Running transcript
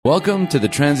Welcome to the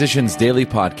Transitions Daily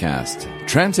podcast.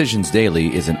 Transitions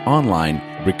Daily is an online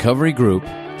recovery group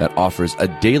that offers a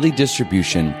daily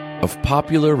distribution of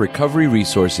popular recovery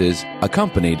resources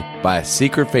accompanied by a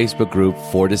secret Facebook group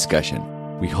for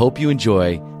discussion. We hope you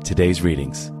enjoy today's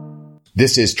readings.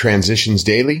 This is Transitions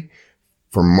Daily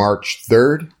for March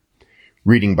 3rd,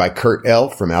 reading by Kurt L.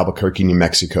 from Albuquerque, New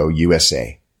Mexico,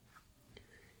 USA.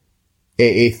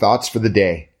 AA Thoughts for the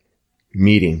Day.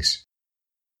 Meetings.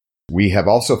 We have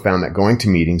also found that going to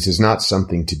meetings is not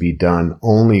something to be done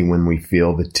only when we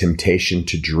feel the temptation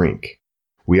to drink.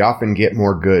 We often get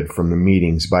more good from the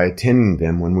meetings by attending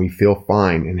them when we feel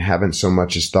fine and haven't so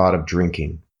much as thought of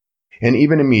drinking. And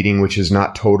even a meeting which is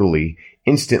not totally,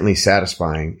 instantly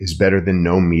satisfying is better than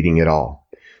no meeting at all.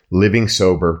 Living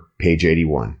Sober, page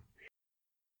 81.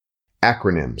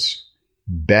 Acronyms.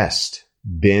 BEST.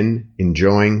 Been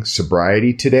enjoying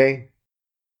sobriety today?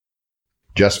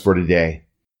 Just for today.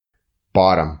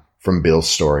 Bottom, from Bill's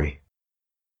story.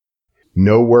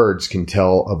 No words can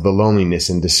tell of the loneliness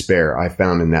and despair I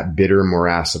found in that bitter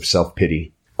morass of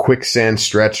self-pity. Quicksand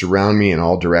stretched around me in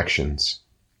all directions.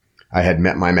 I had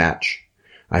met my match.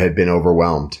 I had been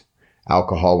overwhelmed.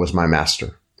 Alcohol was my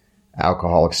master.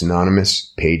 Alcoholics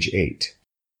Anonymous, page 8.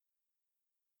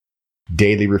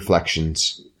 Daily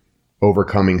Reflections.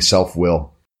 Overcoming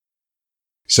Self-Will.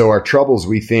 So our troubles,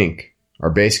 we think,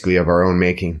 are basically of our own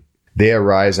making. They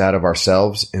arise out of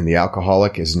ourselves, and the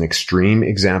alcoholic is an extreme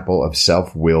example of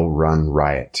self-will run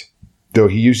riot. Though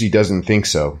he usually doesn't think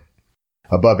so.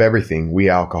 Above everything, we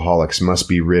alcoholics must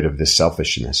be rid of this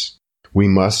selfishness. We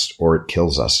must, or it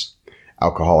kills us.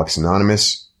 Alcoholics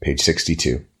Anonymous, page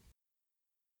 62.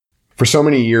 For so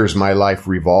many years, my life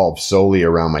revolved solely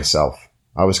around myself.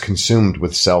 I was consumed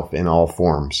with self in all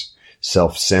forms.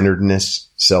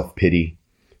 Self-centeredness, self-pity,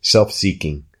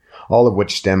 self-seeking, all of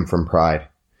which stem from pride.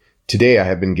 Today I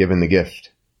have been given the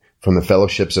gift, from the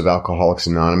fellowships of Alcoholics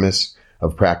Anonymous,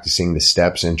 of practicing the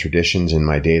steps and traditions in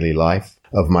my daily life,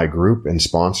 of my group and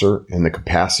sponsor, and the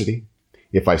capacity,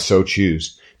 if I so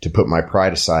choose, to put my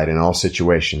pride aside in all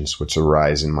situations which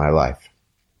arise in my life.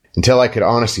 Until I could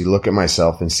honestly look at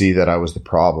myself and see that I was the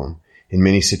problem in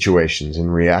many situations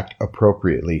and react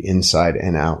appropriately inside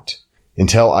and out.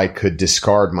 Until I could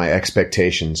discard my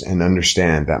expectations and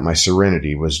understand that my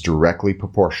serenity was directly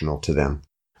proportional to them,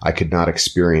 I could not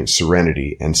experience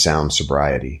serenity and sound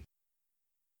sobriety.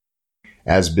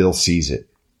 As Bill sees it,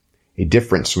 a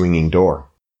different swinging door.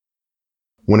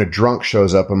 When a drunk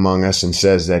shows up among us and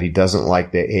says that he doesn't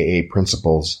like the AA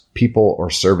principles, people, or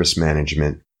service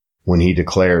management, when he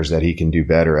declares that he can do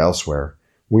better elsewhere,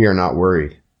 we are not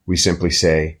worried. We simply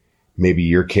say, maybe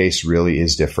your case really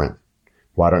is different.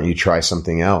 Why don't you try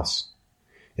something else?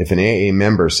 If an AA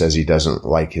member says he doesn't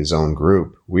like his own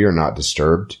group, we are not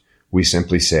disturbed. We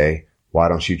simply say, why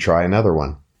don't you try another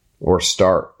one? Or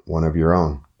start one of your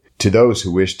own. To those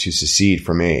who wish to secede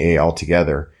from AA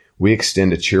altogether, we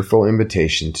extend a cheerful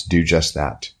invitation to do just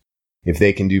that. If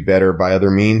they can do better by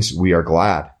other means, we are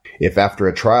glad. If after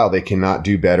a trial they cannot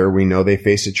do better, we know they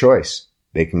face a choice.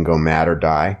 They can go mad or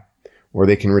die, or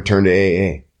they can return to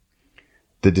AA.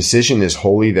 The decision is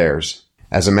wholly theirs.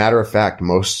 As a matter of fact,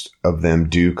 most of them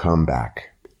do come back.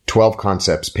 12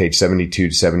 Concepts, page 72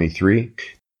 to 73.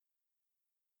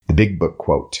 The Big Book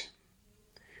quote.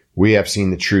 We have seen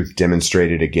the truth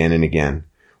demonstrated again and again.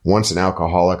 Once an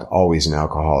alcoholic, always an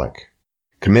alcoholic.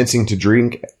 Commencing to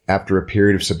drink after a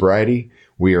period of sobriety,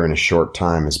 we are in a short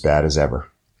time as bad as ever.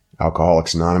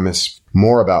 Alcoholics Anonymous.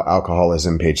 More about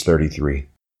alcoholism, page 33.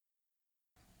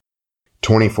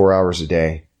 24 hours a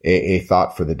day. AA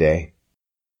Thought for the Day.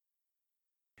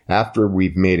 After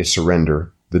we've made a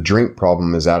surrender, the drink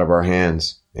problem is out of our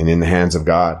hands and in the hands of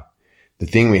God. The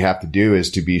thing we have to do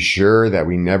is to be sure that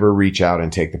we never reach out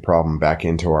and take the problem back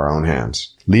into our own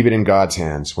hands. Leave it in God's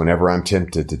hands whenever I'm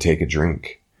tempted to take a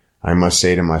drink. I must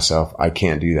say to myself, I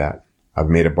can't do that.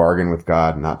 I've made a bargain with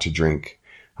God not to drink.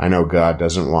 I know God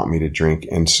doesn't want me to drink,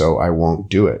 and so I won't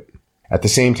do it. At the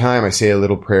same time, I say a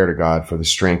little prayer to God for the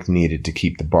strength needed to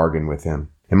keep the bargain with Him.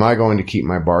 Am I going to keep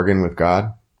my bargain with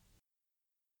God?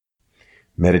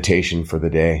 Meditation for the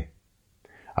day.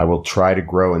 I will try to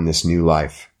grow in this new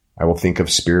life. I will think of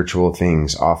spiritual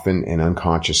things often and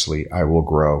unconsciously. I will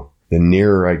grow. The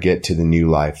nearer I get to the new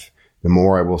life, the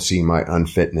more I will see my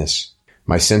unfitness.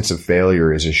 My sense of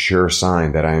failure is a sure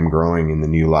sign that I am growing in the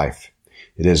new life.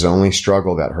 It is only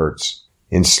struggle that hurts.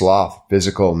 In sloth,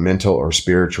 physical, mental, or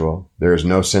spiritual, there is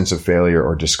no sense of failure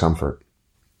or discomfort.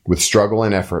 With struggle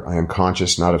and effort, I am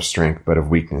conscious not of strength but of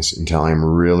weakness until I am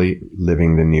really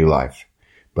living the new life.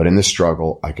 But in the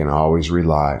struggle, I can always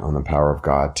rely on the power of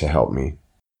God to help me.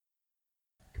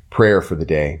 Prayer for the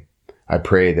day. I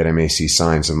pray that I may see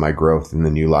signs of my growth in the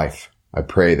new life. I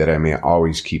pray that I may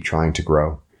always keep trying to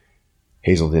grow.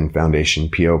 Hazelden Foundation,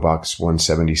 P.O. Box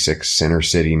 176, Center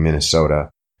City, Minnesota,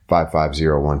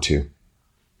 55012.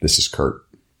 This is Kurt.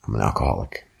 I'm an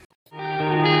alcoholic.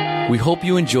 We hope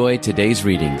you enjoyed today's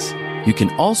readings. You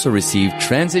can also receive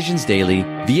Transitions Daily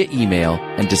via email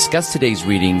and discuss today's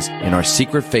readings in our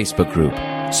secret Facebook group.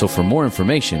 So for more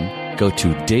information, go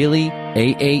to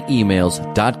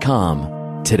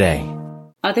dailyaaemails.com today.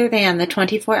 Other than the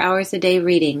 24 hours a day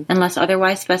reading, unless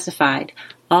otherwise specified,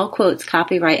 all quotes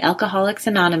copyright Alcoholics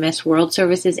Anonymous World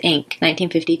Services, Inc.,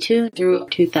 1952 through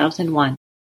 2001.